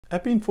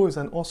Epi Info is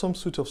an awesome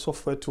suite of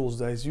software tools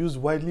that is used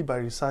widely by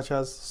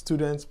researchers,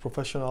 students,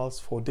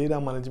 professionals for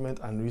data management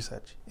and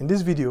research. In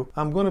this video,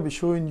 I'm going to be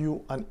showing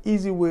you an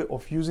easy way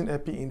of using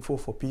Epi Info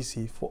for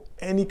PC for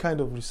any kind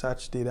of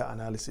research data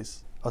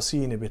analysis. I'll see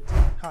you in a bit.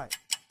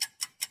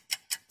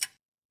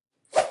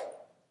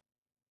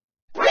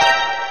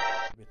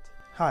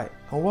 Hi,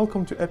 and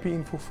welcome to Epi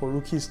Info for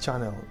Rookies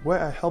channel, where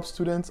I help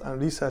students and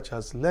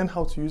researchers learn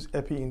how to use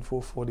Epi Info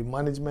for the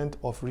management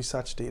of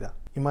research data.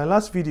 In my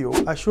last video,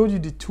 I showed you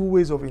the two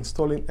ways of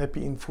installing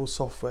Epi Info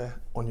software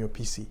on your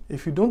PC.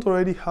 If you don't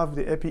already have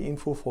the Epi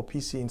Info for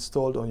PC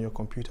installed on your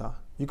computer,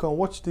 you can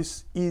watch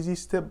this easy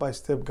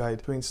step-by-step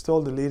guide to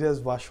install the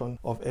latest version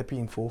of Epi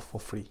Info for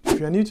free. If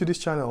you are new to this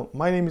channel,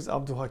 my name is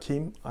Abdul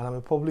Hakim and I'm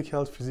a public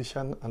health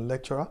physician and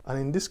lecturer. And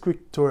in this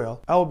quick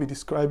tutorial, I will be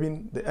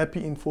describing the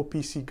Epi Info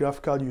PC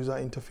graphical user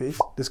interface,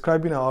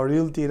 describing our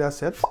real data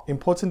set,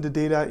 importing the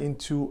data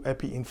into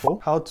Epi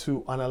Info, how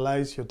to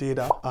analyze your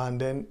data,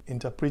 and then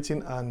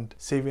interpreting and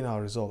saving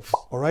our results.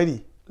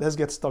 Alrighty. Let's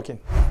get stuck in.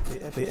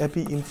 The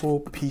Epi Info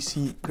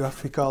PC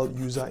graphical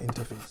user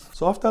interface.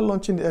 So after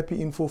launching the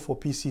Epi Info for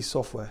PC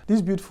software,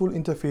 this beautiful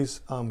interface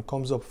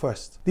comes up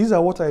first. These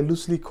are what I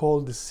loosely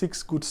call the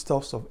 6 good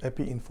stuffs of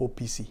Epi Info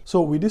PC.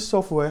 So with this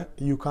software,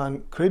 you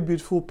can create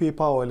beautiful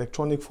paper or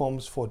electronic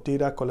forms for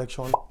data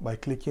collection by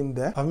clicking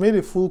there. I've made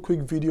a full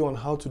quick video on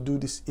how to do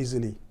this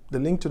easily. The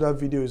link to that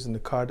video is in the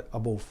card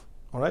above.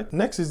 Alright,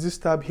 next is this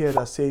tab here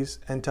that says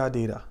enter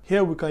data.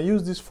 Here we can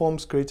use these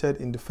forms created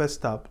in the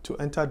first tab to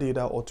enter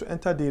data or to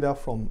enter data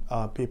from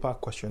paper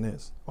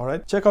questionnaires.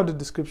 Alright, check out the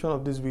description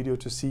of this video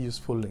to see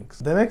useful links.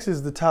 The next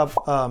is the tab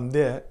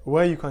there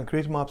where you can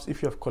create maps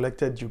if you have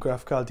collected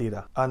geographical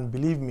data. And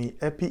believe me,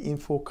 Epi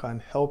Info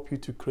can help you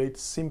to create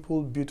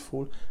simple,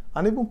 beautiful,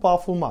 and even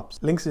powerful maps.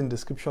 Links in the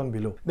description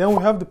below. Then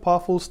we have the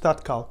powerful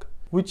StatCalc,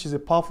 which is a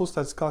powerful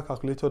statistical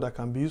calculator that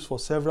can be used for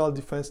several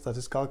different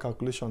statistical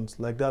calculations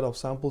like that of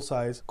sample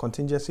size,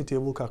 contingency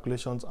table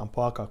calculations, and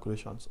power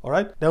calculations.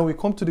 Alright, then we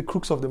come to the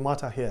crux of the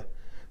matter here.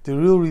 The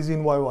real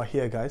reason why we're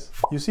here, guys.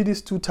 You see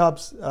these two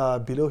tabs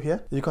below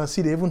here? You can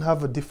see they even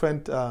have a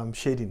different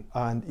shading,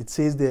 and it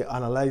says they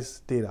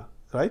analyze data,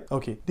 right?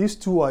 Okay, these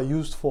two are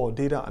used for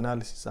data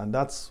analysis, and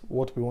that's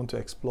what we want to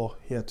explore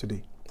here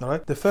today. All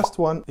right, the first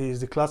one is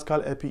the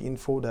classical Epi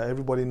Info that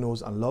everybody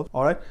knows and loves.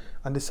 All right,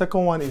 and the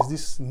second one is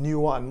this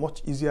newer and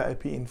much easier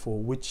Epi Info,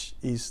 which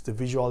is the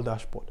visual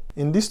dashboard.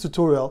 In this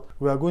tutorial,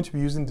 we are going to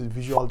be using the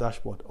visual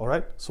dashboard. All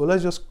right, so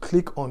let's just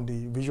click on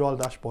the visual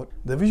dashboard.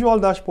 The visual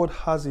dashboard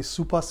has a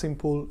super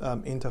simple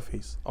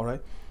interface. All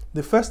right.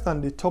 The first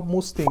and the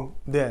topmost thing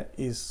there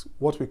is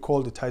what we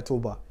call the title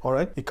bar. All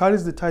right, it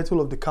carries the title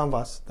of the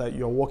canvas that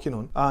you're working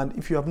on, and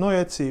if you have not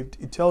yet saved,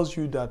 it tells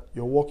you that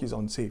your work is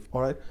unsaved.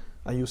 All right,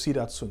 and you'll see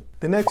that soon.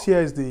 The next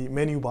here is the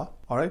menu bar,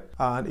 all right,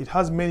 and it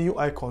has menu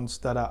icons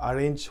that are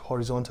arranged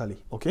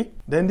horizontally. Okay,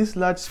 then this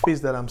large space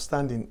that I'm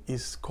standing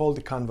is called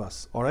the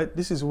canvas. All right,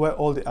 this is where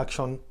all the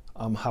action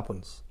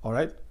happens. All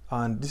right,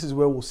 and this is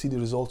where we'll see the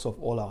results of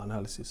all our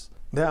analysis.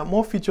 There are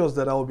more features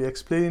that I will be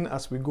explaining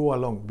as we go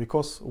along,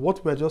 because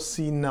what we're just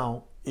seeing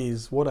now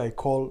is what I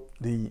call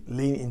the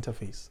lane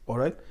interface. All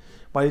right,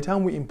 by the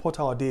time we import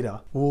our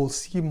data, we will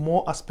see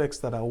more aspects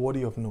that are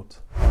worthy of note.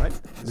 All right,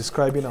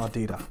 describing our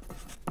data.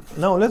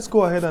 Now let's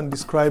go ahead and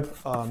describe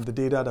the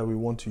data that we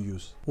want to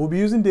use. We'll be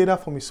using data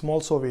from a small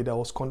survey that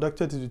was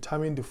conducted to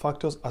determine the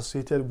factors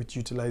associated with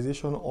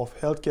utilization of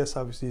healthcare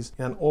services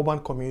in an urban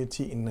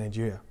community in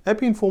Nigeria.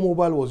 Epi Info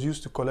Mobile was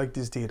used to collect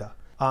this data,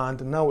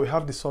 and now we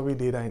have the survey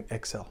data in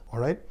Excel. All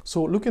right,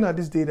 so looking at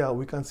this data,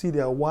 we can see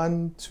there are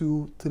 1,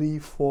 2, 3,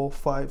 4,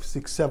 5,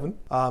 6,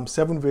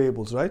 7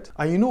 variables, right?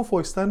 And you know,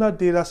 for a standard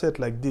data set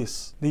like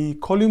this, the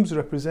columns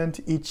represent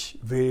each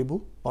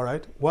variable, all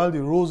right, while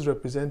the rows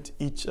represent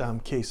each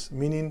case,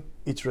 meaning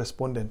each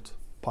respondent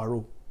per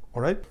row.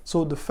 All right,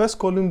 so the first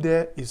column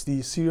there is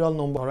the serial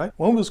number. All right,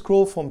 when we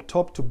scroll from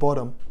top to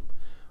bottom,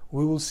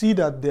 we will see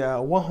that there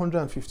are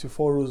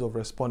 154 rows of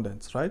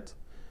respondents, right?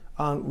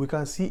 And we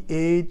can see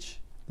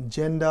age,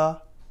 gender,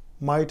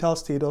 marital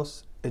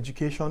status,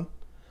 education,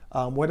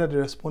 whether the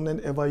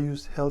respondent ever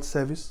used health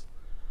service,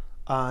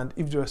 and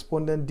if the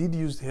respondent did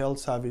use the health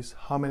service,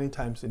 how many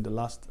times in the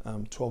last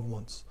 12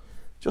 months.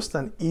 Just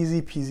an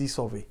easy peasy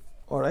survey.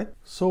 All right,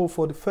 so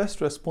for the first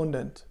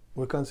respondent,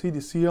 we can see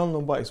the serial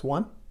number is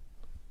 1,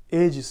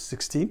 age is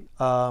 16,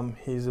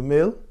 he's a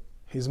male,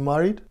 he's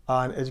married,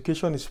 and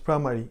education is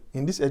primary.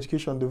 In this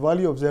education, the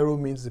value of 0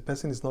 means the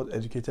person is not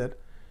educated,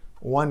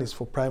 1 is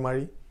for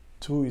primary,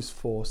 2 is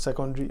for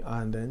secondary,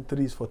 and then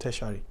 3 is for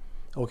tertiary.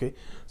 Okay,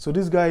 so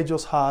this guy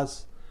just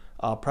has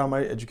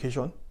primary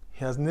education.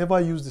 He has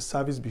never used the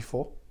service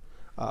before.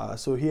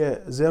 So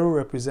here 0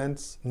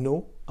 represents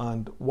no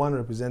and 1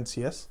 represents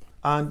yes.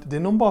 And the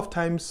number of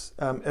times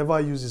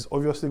ever used is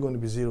obviously going to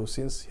be 0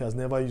 since he has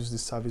never used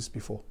this service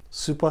before.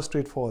 Super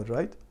straightforward,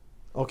 right?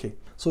 Okay,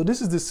 so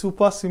this is the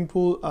super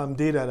simple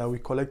data that we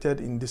collected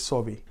in this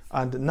survey.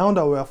 And now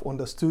that we have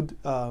understood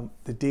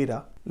the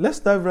data, let's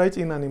dive right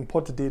in and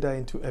import the data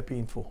into Epi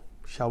Info,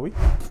 shall we?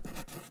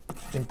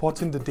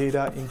 Importing the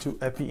data into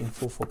Epi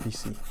Info for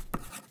PC.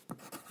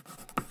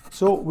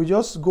 So we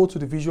just go to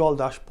the visual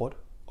dashboard,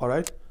 all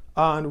right,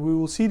 and we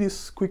will see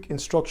this quick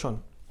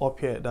instruction up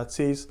here that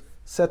says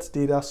set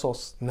data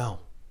source now,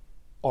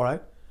 all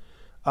right,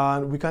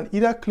 and we can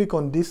either click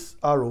on this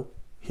arrow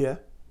here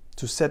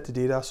to set the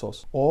data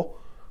source, or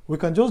we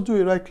can just do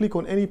a right click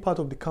on any part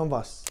of the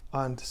canvas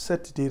and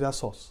set the data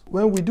source.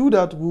 When we do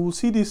that, we will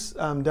see this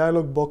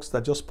dialog box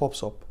that just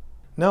pops up.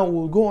 Now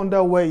we'll go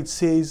under where it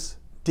says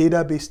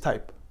database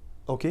type,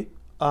 okay,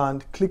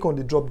 and click on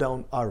the drop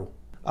down arrow,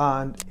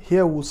 and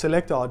here we'll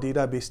select our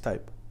database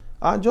type.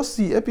 And just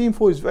see, Epi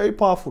Info is very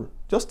powerful.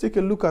 Just take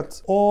a look at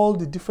all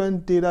the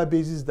different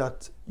databases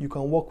that you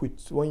can work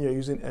with when you're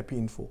using Epi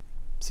Info.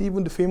 See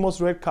even the famous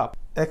red cap,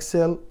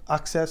 Excel,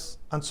 Access,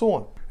 and so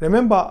on.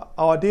 Remember,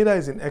 our data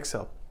is in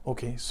Excel.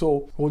 Okay,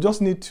 so we'll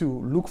just need to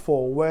look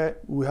for where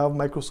we have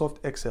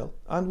Microsoft Excel,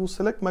 and we'll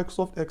select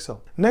Microsoft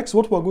Excel. Next,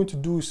 what we're going to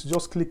do is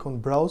just click on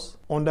Browse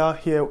under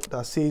here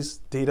that says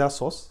Data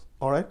Source,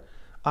 all right,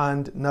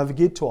 and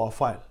navigate to our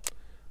file.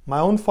 My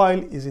own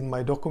file is in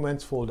my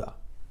Documents folder.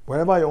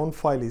 Wherever your own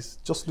file is,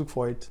 just look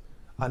for it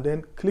and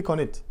then click on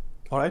it,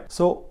 all right?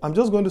 So I'm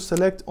just going to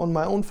select on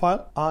my own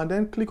file and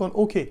then click on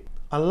OK.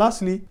 And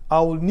lastly, I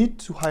will need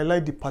to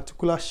highlight the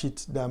particular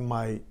sheet that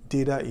my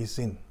data is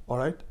in, all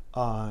right?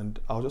 And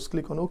I'll just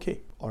click on OK.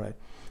 All right.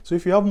 So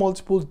if you have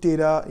multiple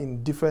data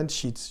in different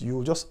sheets,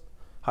 you just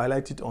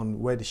highlight it on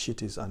where the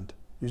sheet is and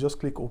you just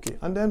click OK.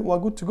 And then we're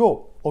good to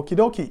go. Okie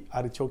dokie,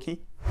 arichoki.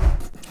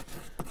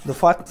 The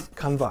fat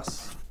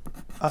canvas.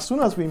 As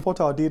soon as we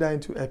import our data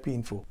into Epi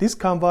Info, this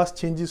canvas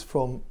changes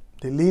from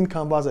the lean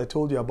canvas I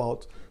told you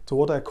about to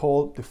what I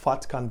call the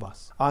fat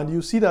canvas. And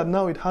you see that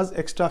now it has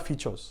extra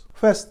features.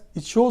 First,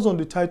 it shows on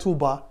the title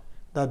bar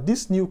that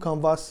this new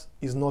canvas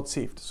is not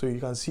saved. So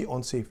you can see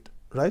unsaved.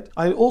 Right?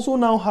 And it also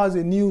now has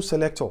a new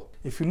selector.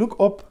 If you look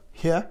up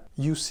here,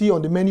 you see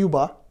on the menu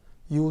bar,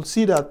 you will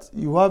see that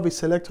you have a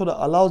selector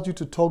that allows you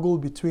to toggle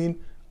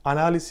between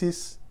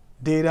analysis,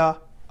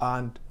 data,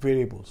 and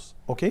variables.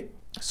 Okay?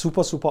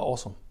 Super, super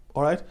awesome.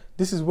 All right?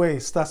 This is where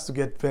it starts to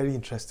get very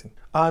interesting.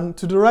 And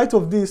to the right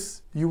of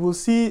this, you will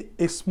see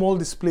a small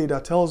display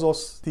that tells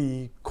us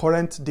the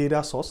current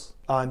data source.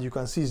 And you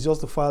can see it's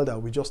just the file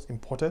that we just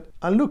imported.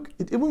 And look,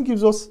 it even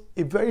gives us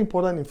a very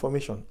important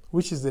information,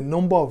 which is the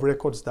number of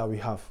records that we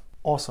have.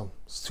 Awesome,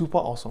 super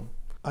awesome.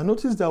 I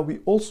noticed that we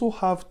also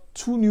have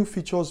two new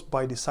features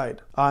by the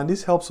side. And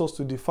this helps us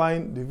to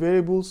define the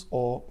variables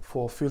or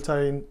for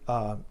filtering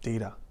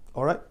data.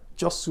 All right,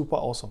 just super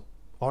awesome.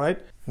 All right,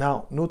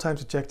 now no time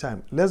to check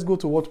time. Let's go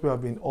to what we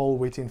have been all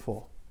waiting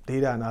for.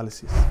 Data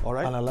analysis, all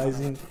right,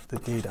 analyzing the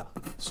data.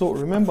 So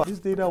remember, this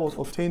data was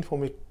obtained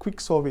from a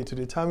quick survey to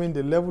determine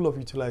the level of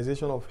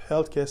utilization of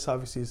healthcare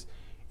services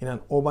in an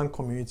urban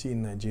community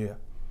in Nigeria.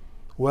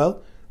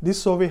 Well,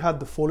 this survey had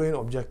the following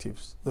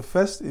objectives. The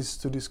first is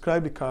to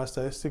describe the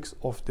characteristics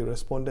of the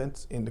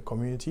respondents in the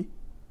community,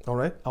 all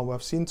right, and we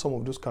have seen some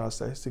of those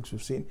characteristics.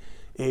 We've seen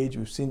age,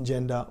 we've seen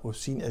gender, we've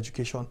seen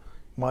education,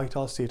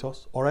 marital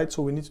status, all right,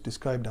 so we need to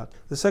describe that.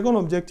 The second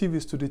objective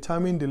is to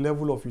determine the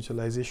level of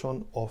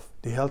utilization of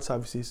the health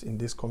services in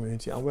this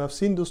community, and we have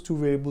seen those two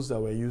variables that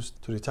were used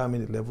to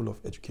determine the level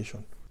of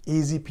education.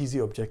 Easy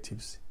peasy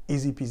objectives,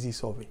 easy peasy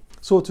survey.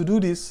 So to do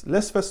this,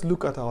 let's first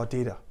look at our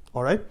data,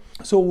 all right?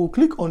 So we'll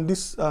click on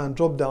this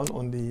drop down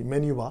on the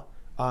menu bar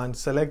and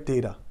select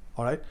data,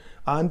 all right?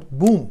 And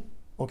boom,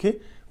 okay,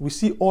 we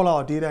see all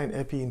our data in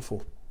Epi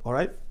Info, all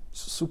right?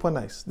 Super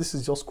nice, this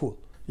is just cool.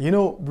 You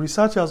know,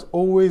 researchers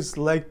always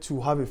like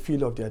to have a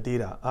feel of their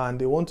data, and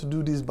they want to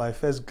do this by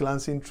first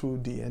glancing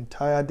through the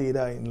entire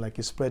data in like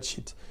a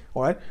spreadsheet.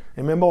 All right.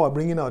 Remember, we're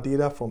bringing our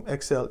data from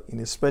Excel in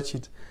a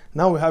spreadsheet.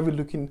 Now we have it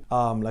looking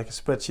like a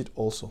spreadsheet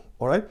also.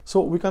 All right.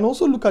 So we can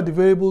also look at the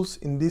variables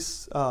in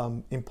this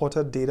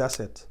imported data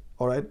set.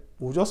 All right.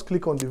 We'll just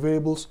click on the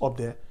variables up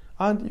there,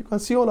 and you can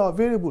see all our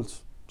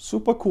variables.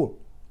 Super cool.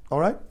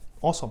 All right.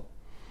 Awesome.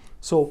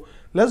 So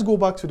let's go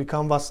back to the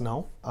canvas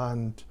now,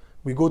 and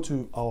we go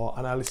to our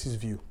analysis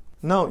view.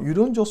 Now, you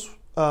don't just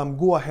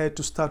go ahead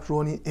to start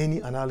running any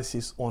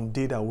analysis on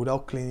data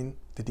without cleaning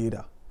the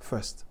data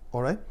first,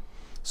 all right?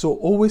 So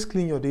always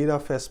clean your data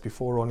first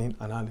before running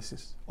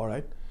analysis, all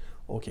right?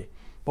 Okay,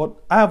 but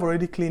I have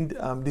already cleaned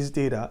this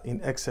data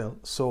in Excel,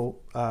 so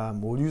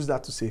we'll use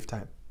that to save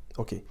time.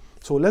 Okay,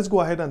 so let's go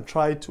ahead and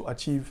try to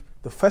achieve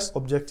the first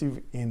objective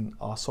in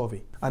our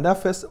survey. And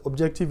that first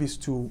objective is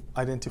to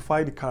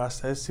identify the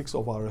characteristics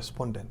of our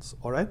respondents,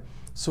 all right?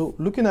 So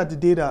looking at the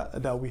data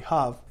that we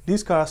have,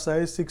 these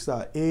characteristics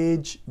are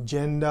age,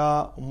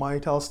 gender,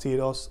 marital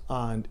status,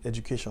 and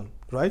education,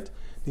 right?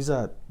 These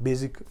are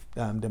basic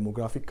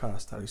demographic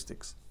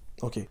characteristics.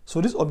 Okay,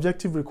 so this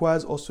objective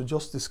requires us to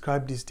just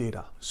describe this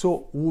data.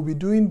 So we'll be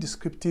doing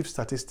descriptive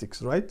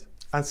statistics, right?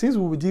 And since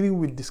we'll be dealing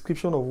with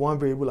description of one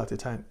variable at a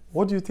time,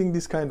 what do you think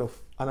this kind of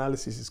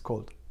analysis is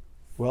called?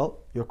 Well,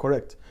 you're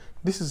correct.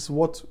 This is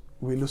what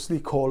we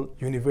loosely call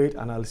univariate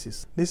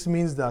analysis. This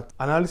means that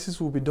analysis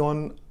will be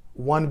done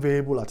one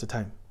variable at a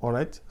time, all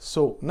right?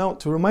 So now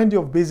to remind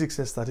you of basics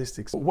in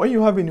statistics, when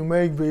you have a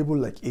numeric variable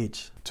like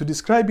age, to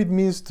describe it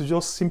means to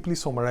just simply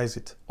summarize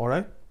it, all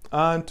right?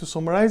 And to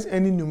summarize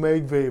any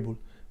numeric variable,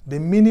 the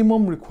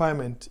minimum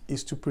requirement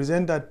is to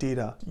present that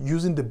data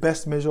using the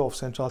best measure of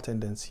central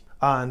tendency.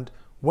 And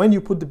when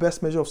you put the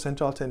best measure of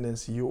central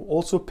tendency, you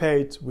also pair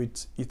it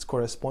with its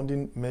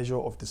corresponding measure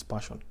of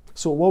dispersion.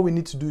 So what we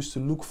need to do is to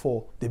look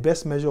for the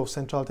best measure of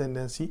central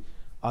tendency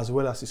as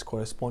well as its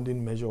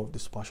corresponding measure of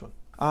dispersion.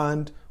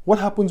 And what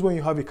happens when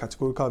you have a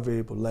categorical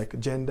variable like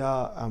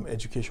gender,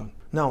 education?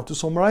 Now, to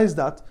summarize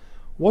that,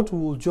 what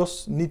we will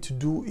just need to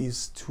do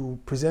is to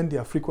present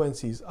their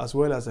frequencies as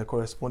well as their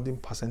corresponding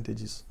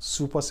percentages.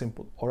 Super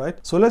simple, all right?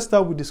 So let's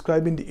start with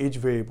describing the age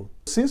variable.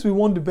 Since we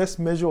want the best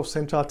measure of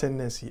central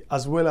tendency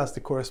as well as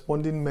the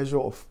corresponding measure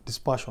of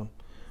dispersion,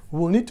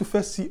 we will need to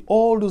first see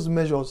all those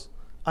measures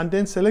and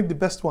then select the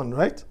best one,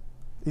 right?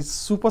 It's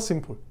super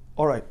simple.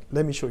 All right,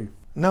 let me show you.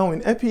 Now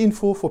in Epi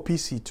Info for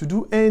PC, to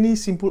do any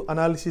simple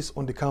analysis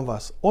on the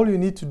canvas, all you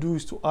need to do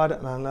is to add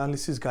an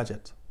analysis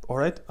gadget. All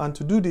right, and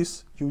to do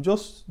this, you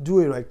just do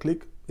a right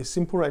click, a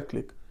simple right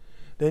click.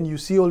 Then you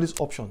see all these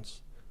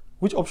options.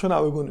 Which option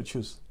are we going to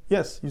choose?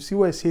 Yes, you see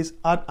where it says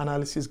add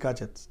analysis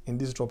gadgets in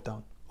this drop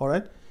down. All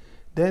right,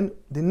 then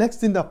the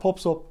next thing that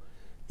pops up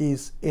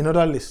is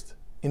another list.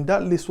 In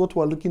that list, what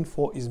we're looking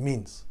for is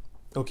means.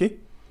 Okay,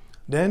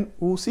 then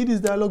we'll see this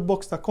dialog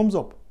box that comes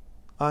up,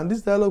 and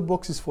this dialog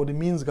box is for the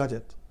means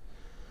gadget.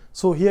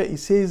 So here it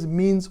says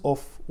means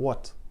of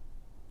what?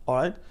 All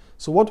right,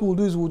 so what we'll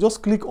do is we'll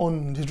just click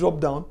on the drop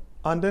down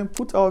and then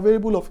put our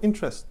variable of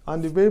interest,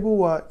 and the variable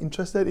we're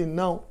interested in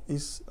now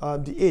is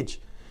the age.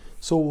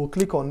 So we'll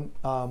click on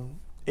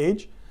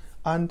age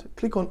and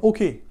click on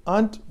OK,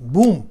 and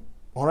boom.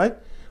 All right,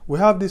 we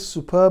have this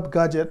superb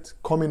gadget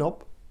coming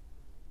up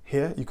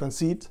here. You can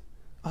see it,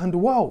 and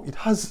wow, it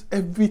has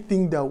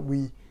everything that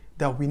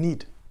we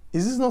need.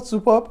 Is this not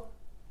superb?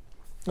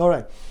 All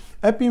right,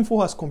 Epi Info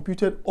has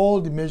computed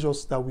all the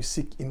measures that we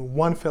seek in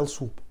one fell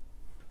swoop.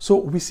 So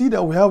we see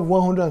that we have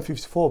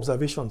 154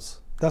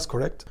 observations. That's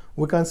correct.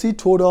 We can see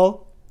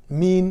total,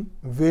 mean,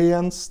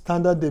 variance,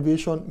 standard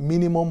deviation,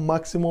 minimum,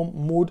 maximum,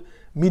 mode,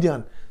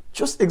 median.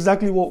 Just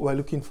exactly what we're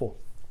looking for.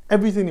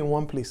 Everything in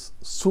one place.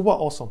 Super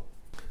awesome.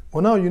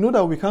 Well, now you know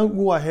that we can't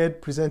go ahead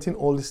presenting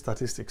all these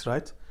statistics,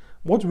 right?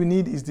 What we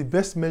need is the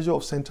best measure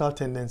of central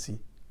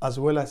tendency as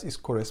well as its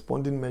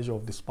corresponding measure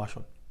of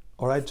dispersion.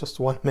 All right, just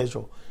one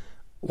measure.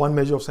 One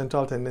measure of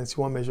central tendency,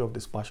 one measure of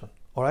dispersion.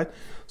 All right,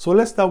 so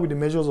let's start with the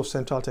measures of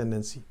central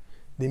tendency,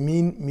 the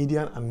mean,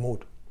 median, and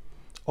mode.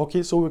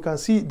 Okay, so we can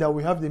see that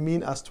we have the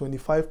mean as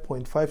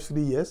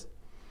 25.53 years,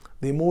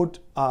 the mode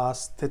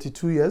as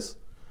 32 years,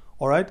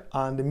 all right,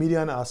 and the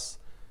median as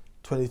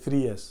 23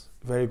 years.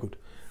 Very good.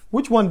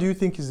 Which one do you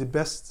think is the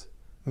best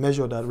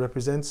measure that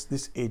represents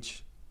this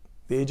age,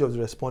 the age of the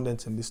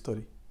respondents in this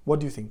study?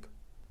 What do you think?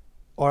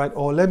 All right,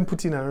 or let me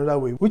put it in another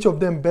way. Which of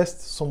them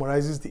best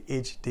summarizes the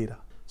age data?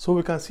 So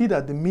we can see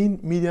that the mean,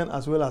 median,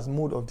 as well as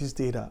mode of this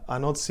data are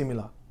not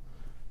similar.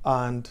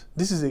 And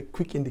this is a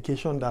quick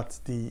indication that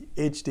the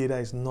age data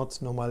is not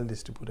normally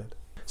distributed.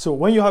 So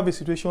when you have a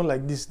situation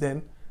like this,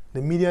 then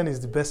the median is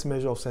the best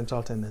measure of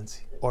central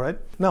tendency. All right.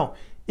 Now,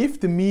 if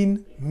the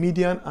mean,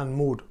 median, and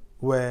mode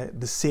were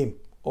the same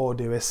or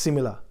they were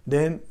similar,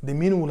 then the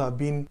mean would have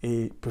been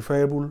a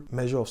preferable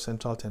measure of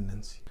central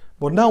tendency.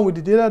 But now with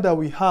the data that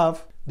we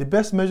have, the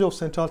best measure of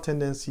central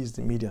tendency is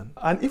the median.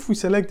 And if we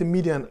select the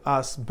median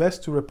as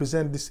best to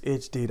represent this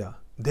age data,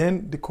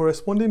 then the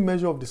corresponding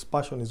measure of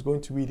dispersion is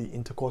going to be the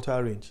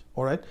interquartile range.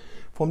 All right.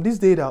 From this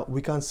data,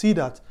 we can see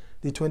that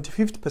the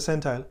 25th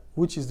percentile,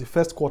 which is the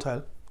first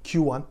quartile,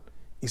 Q1,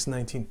 is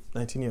 19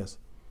 years.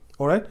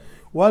 All right.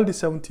 While the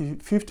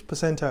 75th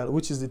percentile,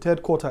 which is the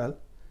third quartile,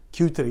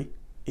 Q3,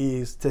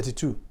 is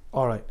 32.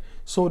 All right.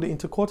 So the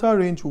interquartile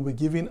range will be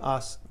given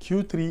as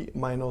Q3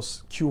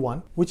 minus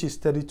Q1, which is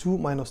 32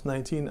 minus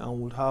 19,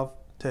 and would have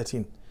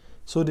 13.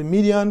 So the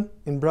median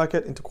in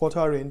bracket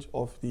interquartile range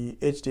of the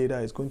age data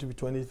is going to be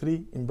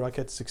 23 in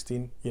bracket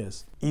 16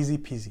 years. Easy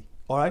peasy.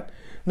 All right.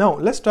 Now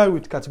let's try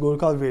with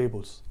categorical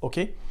variables.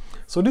 Okay.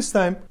 So this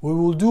time we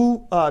will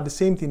do the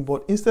same thing,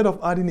 but instead of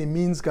adding a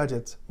means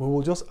gadget, we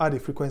will just add a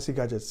frequency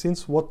gadget,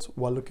 since what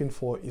we're looking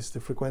for is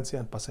the frequency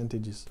and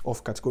percentages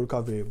of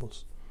categorical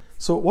variables.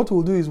 So what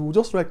we'll do is we'll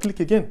just right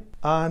click again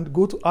and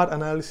go to add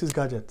analysis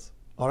gadget.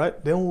 All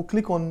right, then we'll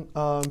click on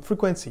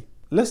frequency.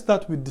 Let's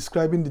start with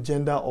describing the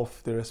gender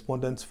of the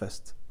respondents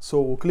first.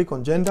 So we'll click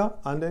on gender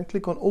and then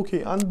click on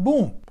OK, and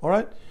boom. All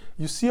right,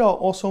 you see our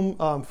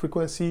awesome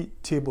frequency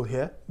table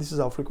here. This is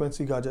our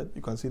frequency gadget.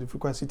 You can see the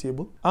frequency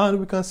table, and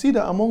we can see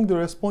that among the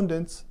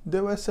respondents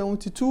there were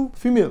 72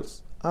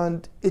 females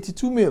and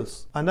 82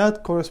 males, and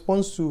that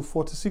corresponds to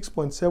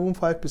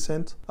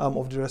 46.75%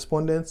 of the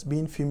respondents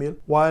being female,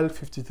 while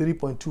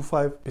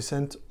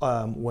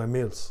 53.25% were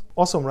males.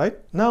 Awesome, right?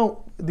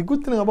 Now, the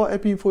good thing about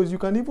Epi Info is you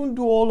can even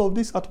do all of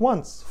this at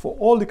once for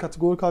all the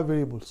categorical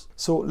variables.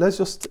 So let's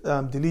just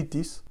delete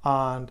this,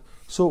 and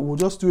so we'll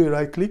just do a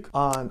right click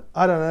and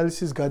add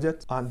analysis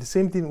gadget, and the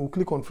same thing, we'll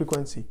click on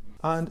frequency.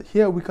 And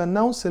here we can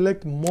now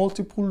select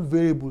multiple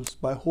variables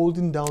by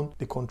holding down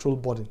the control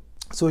button.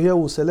 So here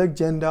we'll select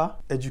gender,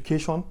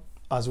 education,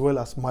 as well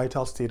as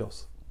marital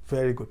status.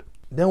 Very good.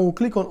 Then we'll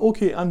click on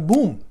OK, and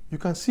boom, you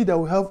can see that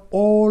we have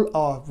all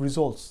our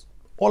results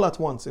all at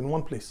once in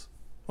one place.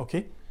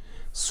 Okay,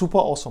 super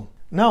awesome.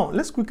 Now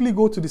let's quickly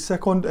go to the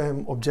second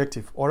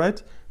objective. All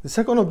right, the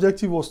second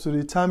objective was to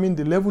determine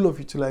the level of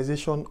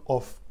utilization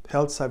of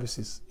health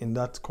services in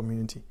that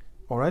community.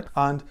 All right,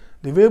 and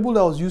the variable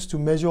that was used to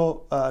measure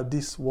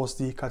this was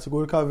the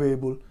categorical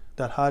variable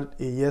that had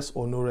a yes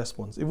or no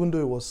response, even though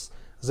it was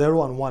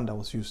 0 and 1 that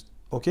was used.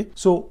 Okay,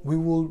 so we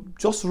will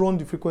just run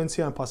the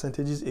frequency and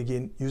percentages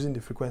again using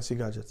the frequency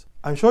gadget.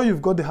 I'm sure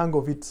you've got the hang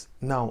of it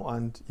now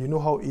and you know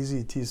how easy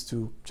it is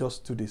to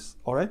just do this.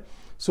 All right,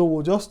 so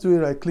we'll just do a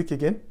right click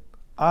again,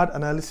 add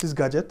analysis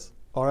gadget,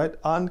 all right,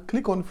 and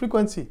click on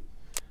frequency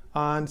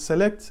and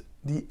select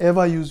the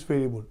ever used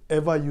variable,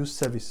 ever used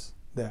service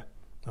there.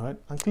 All right,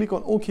 and click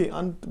on OK,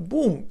 and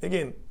boom,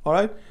 again. All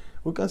right,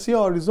 we can see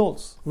our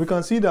results. We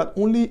can see that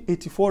only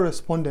 84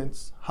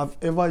 respondents have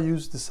ever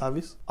used the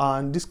service,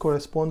 and this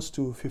corresponds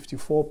to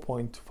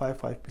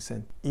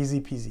 54.55%.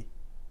 Easy peasy.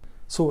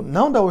 So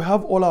now that we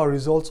have all our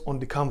results on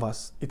the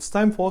canvas, it's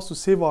time for us to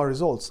save our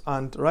results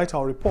and write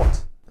our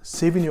report,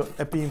 saving your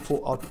Epi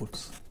Info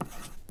outputs.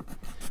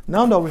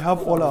 Now that we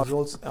have all our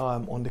results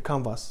on the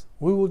canvas,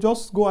 we will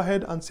just go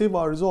ahead and save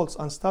our results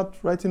and start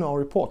writing our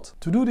report.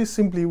 To do this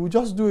simply, we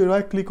just do a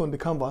right click on the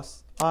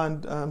canvas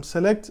and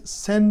select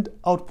send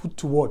output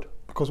to Word,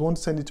 because we want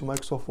to send it to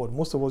Microsoft Word.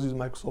 Most of us use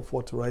Microsoft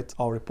Word to write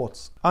our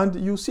reports. And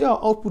you see our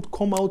output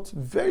come out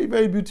very,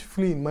 very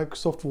beautifully in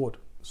Microsoft Word.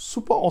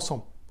 Super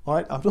awesome. All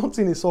right, I've not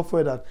seen a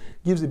software that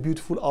gives a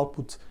beautiful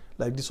output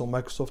like this on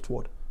Microsoft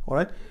Word. All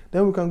right,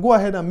 then we can go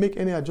ahead and make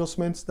any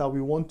adjustments that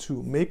we want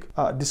to make,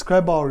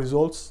 describe our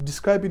results,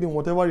 describe it in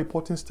whatever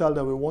reporting style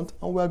that we want,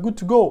 and we are good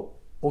to go.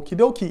 Okie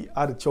dokie,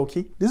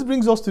 artichoke. This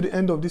brings us to the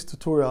end of this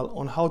tutorial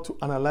on how to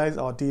analyze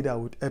our data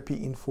with Epi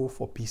Info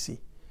for PC.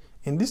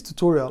 In this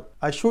tutorial,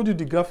 I showed you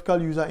the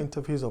graphical user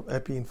interface of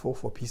Epi Info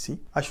for PC.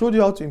 I showed you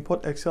how to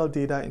import Excel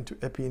data into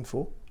Epi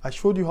Info. I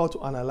showed you how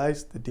to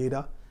analyze the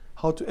data,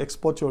 how to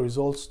export your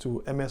results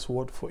to MS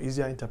Word for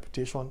easier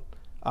interpretation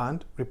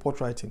and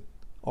report writing.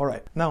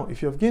 Alright, now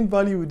if you have gained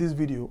value with this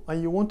video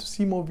and you want to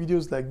see more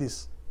videos like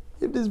this,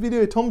 give this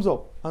video a thumbs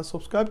up and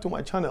subscribe to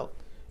my channel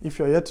if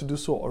you are yet to do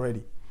so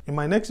already. In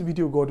my next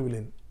video, God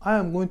willing, I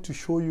am going to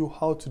show you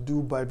how to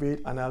do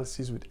bivariate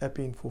analysis with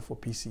Epi Info for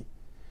PC.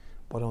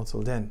 But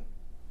until then,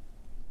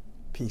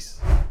 peace.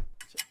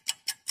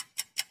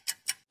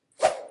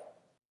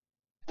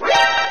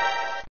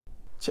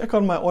 Check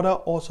out my other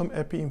awesome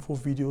Epi Info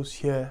videos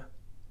here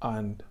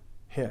and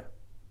here.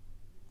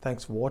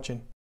 Thanks for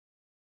watching.